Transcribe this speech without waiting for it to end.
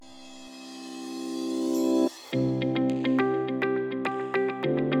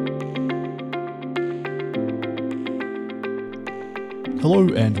Hello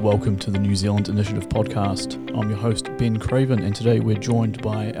and welcome to the New Zealand Initiative podcast. I'm your host, Ben Craven, and today we're joined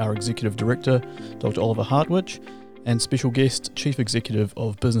by our Executive Director, Dr. Oliver Hartwich, and special guest, Chief Executive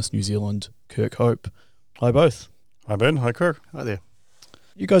of Business New Zealand, Kirk. Hi both. Hi Ben, hi Kirk. Hi there.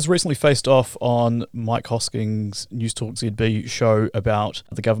 You guys recently faced off on Mike Hosking's News Talk ZB show about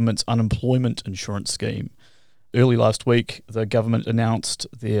the government's unemployment insurance scheme. Early last week, the government announced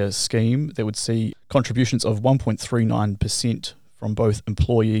their scheme that would see contributions of 1.39% from both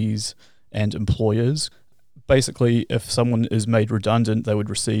employees and employers. Basically, if someone is made redundant, they would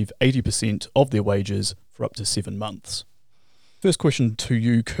receive 80% of their wages for up to 7 months. First question to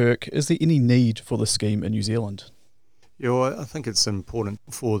you, Kirk, is there any need for the scheme in New Zealand? Yeah, well, I think it's important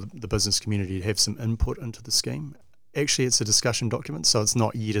for the business community to have some input into the scheme. Actually, it's a discussion document, so it's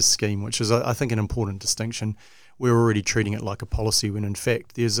not yet a scheme, which is, I think, an important distinction. We're already treating it like a policy when, in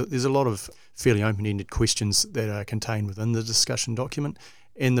fact, there's a lot of fairly open-ended questions that are contained within the discussion document.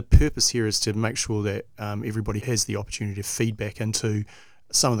 And the purpose here is to make sure that everybody has the opportunity to feedback into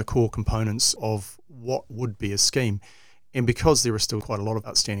some of the core components of what would be a scheme. And because there are still quite a lot of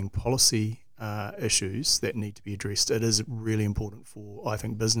outstanding policy issues that need to be addressed, it is really important for, I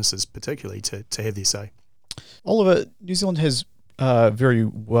think, businesses particularly to have their say. Oliver, New Zealand has a very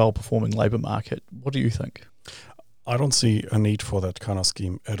well-performing labour market. What do you think? I don't see a need for that kind of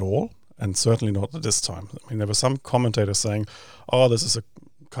scheme at all, and certainly not at this time. I mean, there were some commentators saying, this is a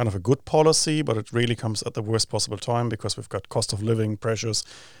kind of a good policy, but it really comes at the worst possible time because we've got cost of living pressures,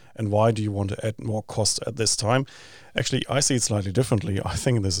 and why do you want to add more cost at this time? Actually, I see it slightly differently. I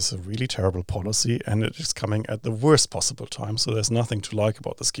think this is a really terrible policy, and it is coming at the worst possible time, so there's nothing to like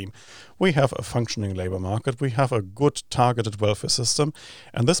about the scheme. We have a functioning labour market, we have a good targeted welfare system,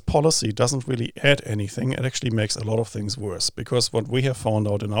 and this policy doesn't really add anything. It actually makes a lot of things worse, because what we have found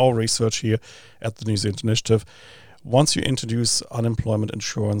out in our research here at the New Zealand Initiative, once you introduce unemployment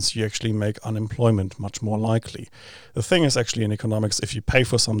insurance, you actually make unemployment much more likely. The thing is actually in economics, if you pay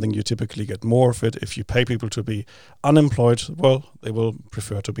for something, you typically get more of it. If you pay people to be unemployed, well, they will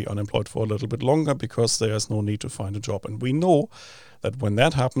prefer to be unemployed for a little bit longer because there's no need to find a job. And we know that when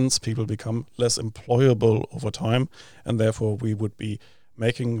that happens, people become less employable over time, and therefore we would be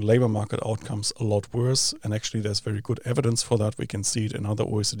making labor market outcomes a lot worse. And actually there's very good evidence for that. We can see it in other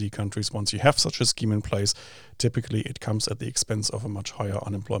OECD countries. Once you have such a scheme in place, typically it comes at the expense of a much higher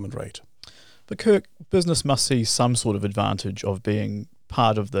unemployment rate. But Kirk, business must see some sort of advantage of being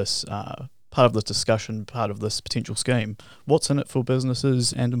part of this discussion, part of this potential scheme. What's in it for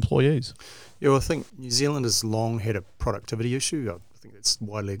businesses and employees? Yeah, well, I think New Zealand has long had a productivity issue. I think it's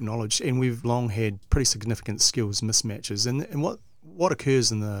widely acknowledged, and we've long had pretty significant skills mismatches. And what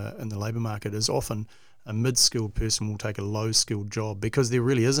occurs in the labour market is often a mid-skilled person will take a low-skilled job because there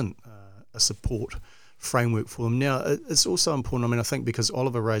really isn't a support framework for them. Now, it's also important, I think, because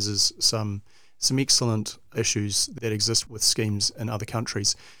Oliver raises some excellent issues that exist with schemes in other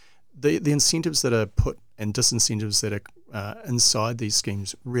countries. The incentives that are put and disincentives that are inside these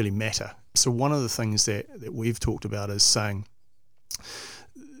schemes really matter. So one of the things that we've talked about is saying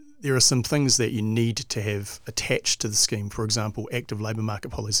there are some things that you need to have attached to the scheme. For example, active labour market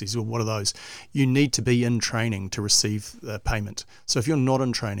policies. Well, what are those? You need to be in training to receive the payment. So if you're not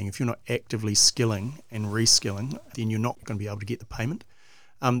in training, if you're not actively skilling and reskilling, then you're not going to be able to get the payment.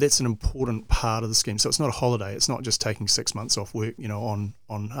 That's an important part of the scheme. So it's not a holiday. It's not just taking 6 months off work,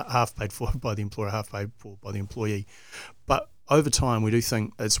 on half paid for by the employer, half paid for by the employee. But over time, we do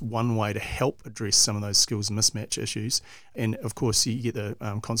think it's one way to help address some of those skills mismatch issues. And of course, you get the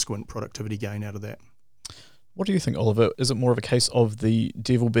consequent productivity gain out of that. What do you think, Oliver? Is it more of a case of the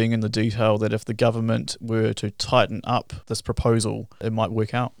devil being in the detail, that if the government were to tighten up this proposal, it might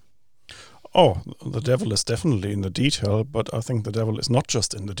work out? Oh, the devil is definitely in the detail, but I think the devil is not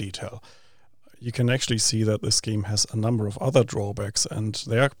just in the detail. You can actually see that the scheme has a number of other drawbacks, and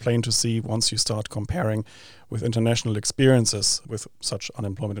they are plain to see once you start comparing with international experiences with such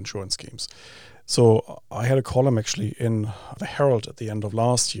unemployment insurance schemes. So I had a column actually in the Herald at the end of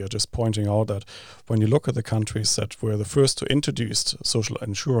last year just pointing out that when you look at the countries that were the first to introduce social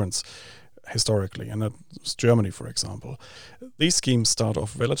insurance historically, and that's Germany, for example, these schemes start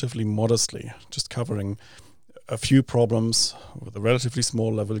off relatively modestly, just covering a few problems with a relatively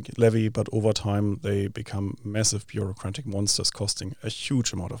small levy, but over time they become massive bureaucratic monsters costing a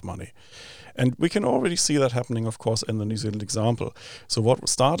huge amount of money. And we can already see that happening, of course, in the New Zealand example. So what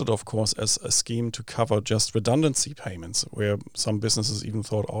started, of course, as a scheme to cover just redundancy payments, where some businesses even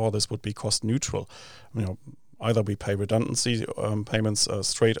thought, this would be cost neutral. Either we pay redundancy payments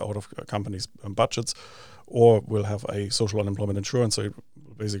straight out of companies' budgets, or we'll have a social unemployment insurance, so it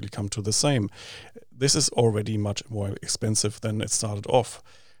will basically come to the same. This is already much more expensive than it started off.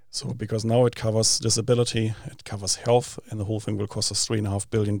 So because now it covers disability, it covers health, and the whole thing will cost us $3.5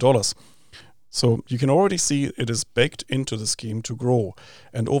 billion. So you can already see it is baked into the scheme to grow.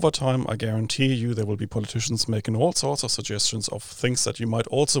 And over time, I guarantee you there will be politicians making all sorts of suggestions of things that you might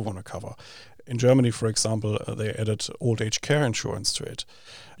also want to cover. In Germany, for example, they added old age care insurance to it.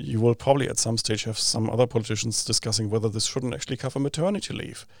 You will probably at some stage have some other politicians discussing whether this shouldn't actually cover maternity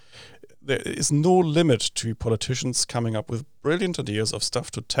leave. There is no limit to politicians coming up with brilliant ideas of stuff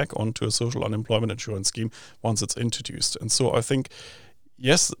to tack on to a social unemployment insurance scheme once it's introduced. And so I think,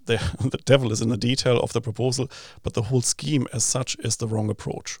 yes, the devil is in the detail of the proposal, but the whole scheme as such is the wrong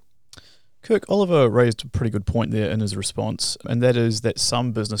approach. Kirk, Oliver raised a pretty good point there in his response, and that is that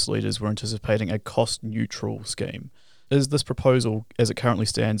some business leaders were anticipating a cost-neutral scheme. Is this proposal, as it currently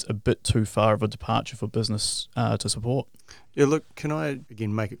stands, a bit too far of a departure for business to support? Yeah, look, can I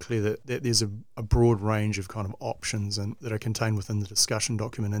again make it clear that there's a broad range of kind of options and that are contained within the discussion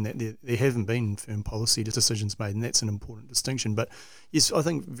document, and that there haven't been firm policy decisions made, and that's an important distinction. But yes, I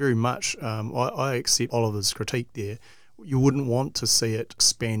think very much I accept Oliver's critique there. You wouldn't want to see it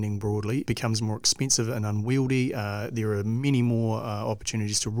expanding broadly. It becomes more expensive and unwieldy. There are many more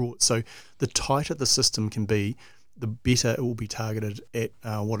opportunities to rort. So the tighter the system can be, the better it will be targeted at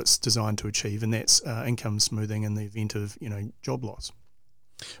what it's designed to achieve, and that's income smoothing in the event of job loss.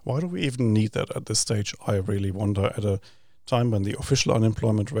 Why do we even need that at this stage? I really wonder. At a time when the official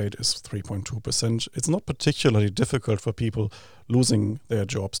unemployment rate is 3.2%, it's not particularly difficult for people losing their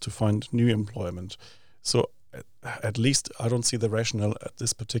jobs to find new employment. So at least I don't see the rationale at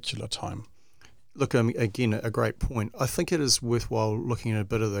this particular time. Look, again, a great point. I think it is worthwhile looking at a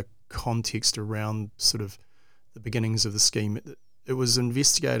bit of the context around sort of the beginnings of the scheme. It was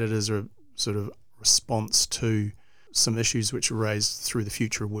investigated as a sort of response to some issues which were raised through the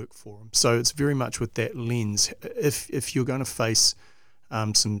Future of Work Forum. So it's very much with that lens. If you're going to face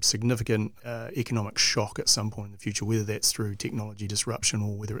some significant economic shock at some point in the future, whether that's through technology disruption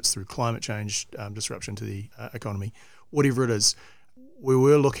or whether it's through climate change disruption to the economy, whatever it is, we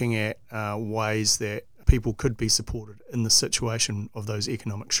were looking at ways that people could be supported in the situation of those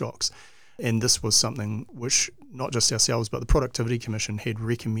economic shocks. And this was something which not just ourselves, but the Productivity Commission had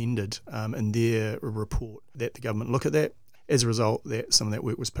recommended in their report that the government look at that. As a result, some of that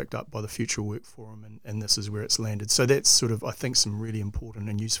work was picked up by the Future Work Forum, and this is where it's landed. So that's sort of, I think, some really important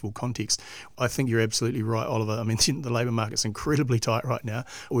and useful context. I think you're absolutely right, Oliver. I mean, the labour market's incredibly tight right now.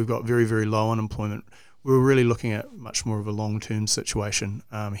 We've got very, very low unemployment. We're really looking at much more of a long-term situation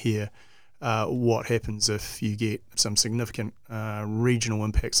here. What happens if you get some significant regional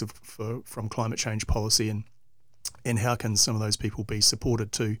impacts from climate change policy, and how can some of those people be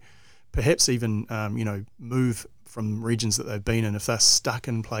supported to perhaps even move from regions that they've been in? If they're stuck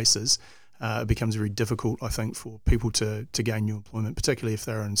in places, it becomes very difficult, I think, for people to gain new employment, particularly if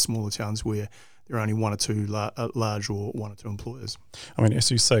they're in smaller towns where there are only one or two large or one or two employers. I mean, as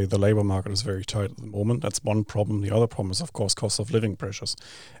you say, the labour market is very tight at the moment. That's one problem. The other problem is, of course, cost of living pressures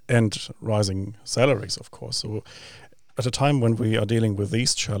and rising salaries, of course. So at a time when we are dealing with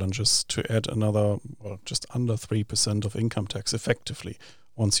these challenges, to add another, just under 3% of income tax effectively,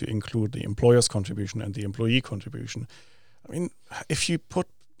 once you include the employer's contribution and the employee contribution. I mean, if you put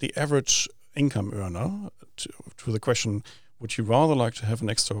the average income earner to the question, would you rather like to have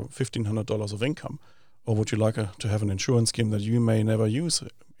an extra $1,500 of income, or would you like to have an insurance scheme that you may never use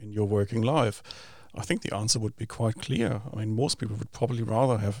in your working life? I think the answer would be quite clear. I mean, most people would probably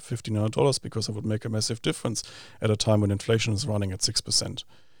rather have $1,500 because it would make a massive difference at a time when inflation is running at 6%.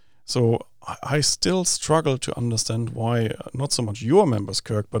 So I still struggle to understand why not so much your members,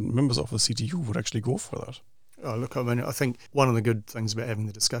 Kirk, but members of the CTU would actually go for that. Oh, look, I mean, I think one of the good things about having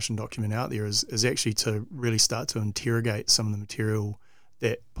the discussion document out there is actually to really start to interrogate some of the material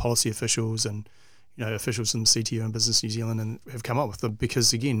that policy officials and officials from the CTU and Business New Zealand have come up with.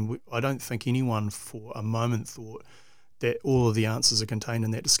 Because again, I don't think anyone for a moment thought that all of the answers are contained in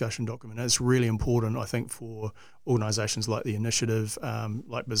that discussion document. And it's really important, I think, for organisations like the Initiative,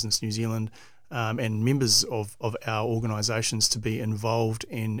 like Business New Zealand, and members of our organisations to be involved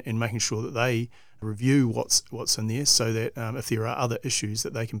in making sure that they review what's in there, so that if there are other issues,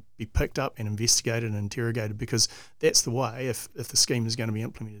 that they can be picked up and investigated and interrogated, because that's the way, if the scheme is going to be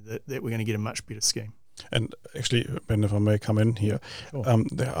implemented, that we're going to get a much better scheme. And actually, Ben, if I may come in here, sure.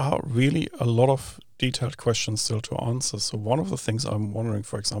 There are really a lot of detailed questions still to answer. So one of the things I'm wondering,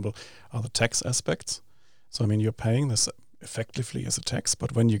 for example, are the tax aspects. So, I mean, you're paying this effectively as a tax,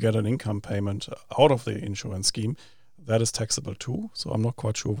 but when you get an income payment out of the insurance scheme, that is taxable too. So I'm not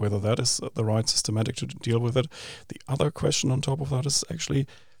quite sure whether that is the right systematic to deal with it. The other question on top of that is actually,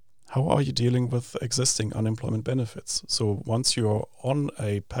 how are you dealing with existing unemployment benefits? So once you're on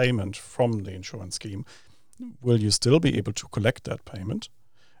a payment from the insurance scheme, will you still be able to collect that payment?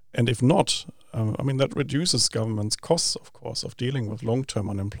 And if not, that reduces government's costs, of course, of dealing with long-term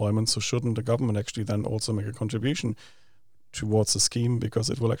unemployment. So shouldn't the government actually then also make a contribution towards the scheme, because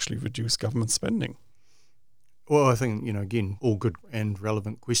it will actually reduce government spending? Well, I think, again, all good and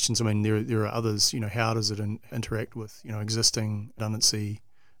relevant questions. There are others, how does it interact with, existing redundancy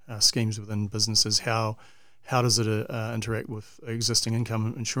schemes within businesses? How does it interact with existing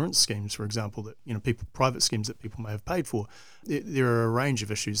income insurance schemes, for example, that private schemes that people may have paid for? There are a range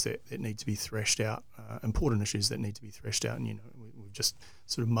of issues that need to be thrashed out, important issues that need to be thrashed out, and we've just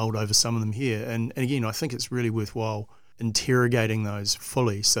sort of mulled over some of them here. And again, I think it's really worthwhile interrogating those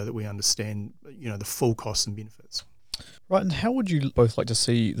fully so that we understand, the full costs and benefits. Right, and how would you both like to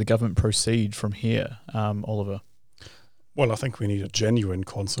see the government proceed from here, Oliver? Well, I think we need a genuine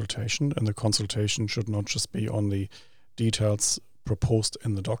consultation, and the consultation should not just be on the details proposed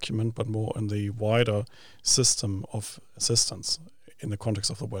in the document, but more in the wider system of assistance in the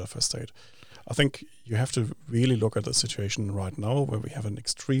context of the welfare state. I think you have to really look at the situation right now, where we have an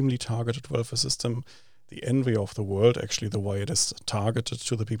extremely targeted welfare system, the envy of the world, actually, the way it is targeted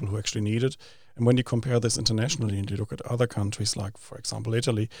to the people who actually need it. And when you compare this internationally and you look at other countries like, for example,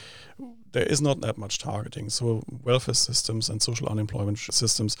 Italy, there is not that much targeting. So welfare systems and social unemployment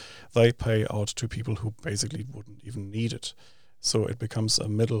systems, they pay out to people who basically wouldn't even need it. So it becomes a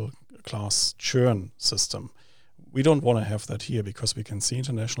middle class churn system. We don't want to have that here, because we can see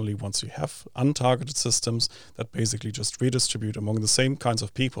internationally, once you have untargeted systems that basically just redistribute among the same kinds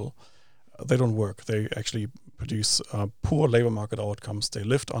of people, they don't work. They actually produce poor labor market outcomes. They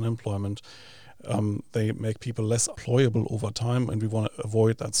lift unemployment. They make people less employable over time, and we want to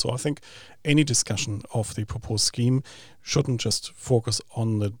avoid that. So I think any discussion of the proposed scheme shouldn't just focus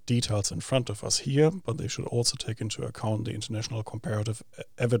on the details in front of us here, but they should also take into account the international comparative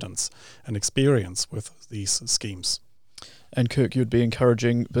evidence and experience with these schemes. And Kirk, you'd be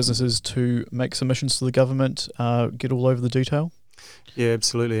encouraging businesses to make submissions to the government, get all over the detail? Yeah,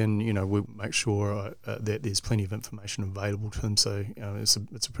 absolutely, and we'll make sure that there's plenty of information available to them. So it's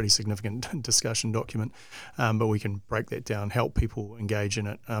a pretty significant discussion document, but we can break that down, help people engage in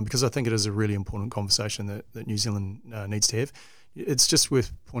it, because I think it is a really important conversation that New Zealand needs to have. It's just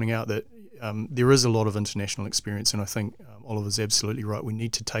worth pointing out that there is a lot of international experience, and I think Oliver's absolutely right. We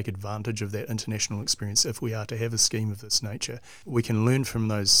need to take advantage of that international experience if we are to have a scheme of this nature. We can learn from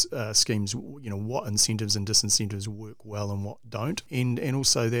those schemes, what incentives and disincentives work well and what don't, and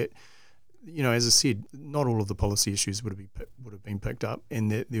also that, as I said, not all of the policy issues would have been picked up,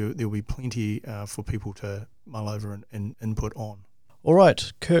 and that there will be plenty for people to mull over and input on. All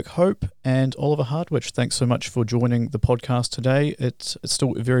right, Kirk Hope and Oliver Hartwich, thanks so much for joining the podcast today. It's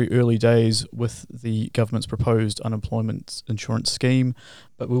still very early days with the government's proposed unemployment insurance scheme,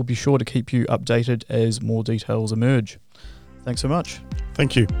 but we'll be sure to keep you updated as more details emerge. Thanks so much.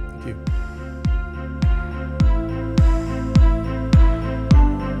 Thank you. Thank you.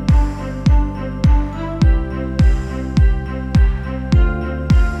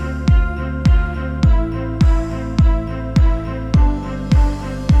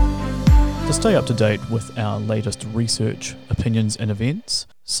 To stay up to date with our latest research, opinions and events,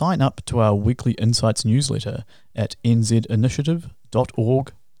 sign up to our weekly Insights newsletter at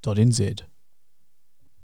nzinitiative.org.nz.